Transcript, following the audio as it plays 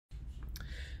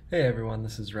Hey everyone,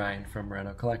 this is Ryan from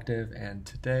Reno Collective, and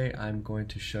today I'm going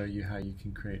to show you how you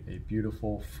can create a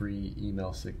beautiful free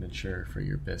email signature for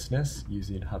your business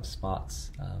using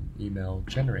HubSpot's email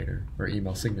generator or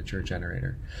email signature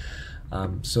generator.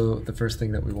 So the first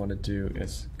thing that we want to do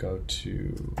is go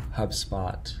to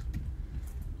HubSpot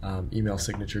email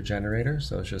signature generator.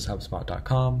 So it's just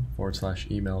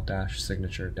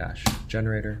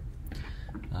hubspot.com/email-signature-generator,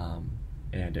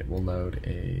 and it will load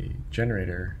a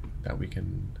generator that we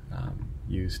can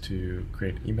use to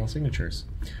create email signatures.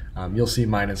 You'll see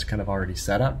mine is kind of already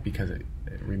set up because it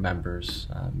remembers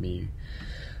me,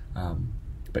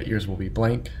 but yours will be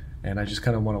blank, and I just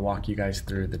kind of want to walk you guys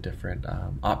through the different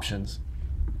options.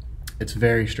 It's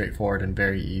very straightforward and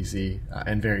very easy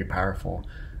and very powerful.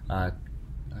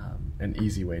 An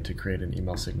easy way to create an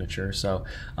email signature. So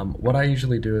what I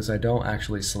usually do is I don't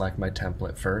actually select my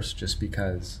template first, just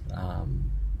because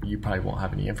you probably won't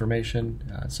have any information,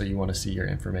 so you want to see your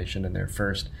information in there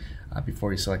first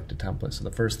before you select a template. So the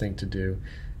first thing to do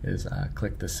is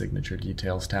click the Signature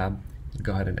Details tab and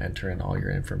go ahead and enter in all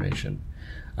your information.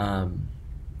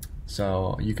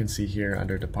 So you can see here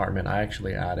under Department, I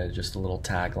actually added just a little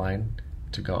tagline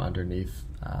to go underneath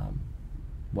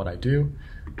what I do,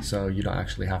 so you don't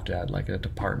actually have to add like a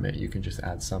department. You can just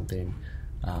add something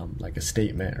like a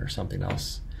statement or something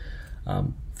else.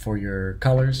 For your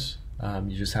colors,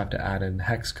 you just have to add in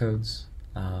hex codes,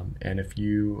 and if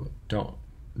you don't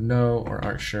know or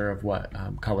aren't sure of what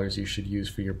colors you should use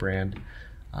for your brand,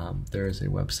 there is a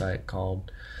website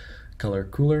called Color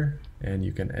Cooler, and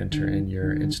you can enter in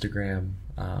your Instagram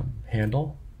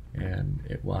handle, and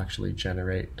it will actually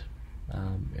generate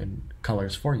in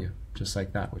colors for you, just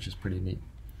like that, which is pretty neat.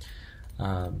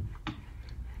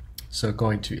 So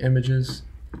going to images,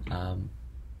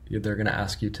 they're going to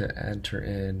ask you to enter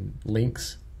in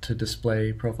links to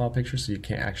display profile pictures, so you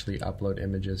can't actually upload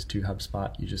images to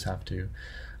HubSpot. You just have to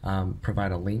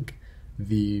provide a link.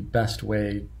 The best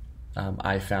way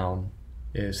I found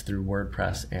is through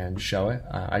WordPress and Show It.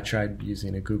 I tried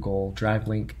using a Google Drive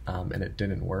link and it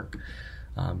didn't work.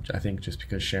 I think just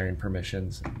because sharing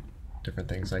permissions and different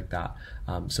things like that.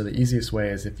 So the easiest way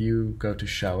is if you go to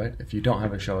Show It. If you don't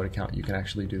have a Show It account, you can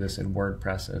actually do this in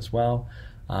WordPress as well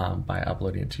by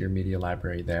uploading it to your media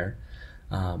library there.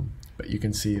 But you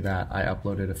can see that I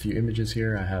uploaded a few images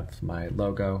here. I have my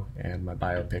logo and my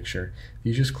bio picture. If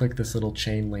you just click this little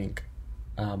chain link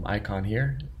icon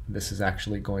here, this is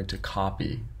actually going to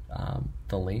copy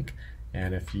the link,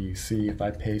 and if you see, if I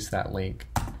paste that link,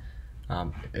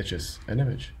 it's just an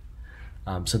image.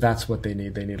 So that's what they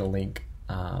need. They need a link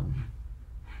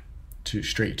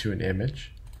straight to an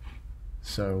image,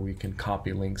 so we can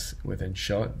copy links within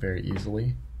Show It very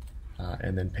easily,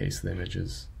 and then paste the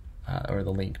images or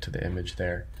the link to the image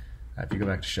there. If you go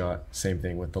back to Show It, same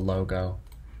thing with the logo,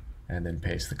 and then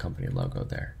paste the company logo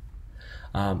there.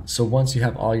 So once you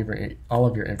have all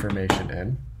of your information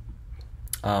in,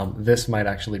 this might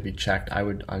actually be checked. I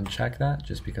would uncheck that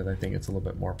just because I think it's a little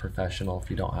bit more professional if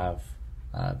you don't have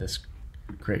this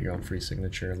create your own free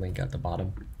signature link at the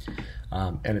bottom,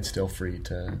 and it's still free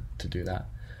to do that.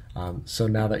 So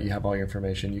now that you have all your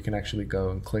information, you can actually go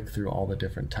and click through all the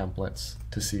different templates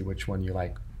to see which one you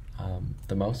like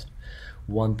the most.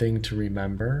 One thing to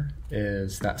remember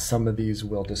is that some of these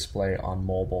will display on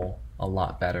mobile a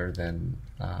lot better than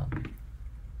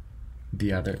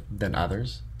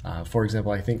others. For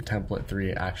example, I think template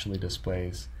 3 actually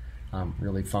displays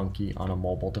really funky on a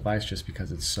mobile device just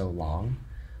because it's so long.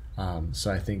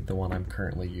 So I think the one I'm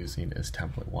currently using is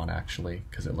template 1 actually,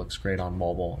 because it looks great on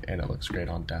mobile and it looks great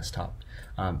on desktop.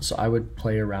 So I would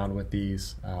play around with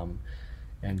these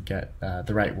and get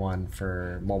the right one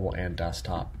for mobile and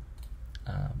desktop.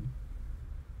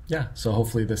 Yeah, so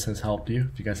hopefully this has helped you.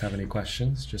 If you guys have any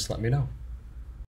questions, just let me know.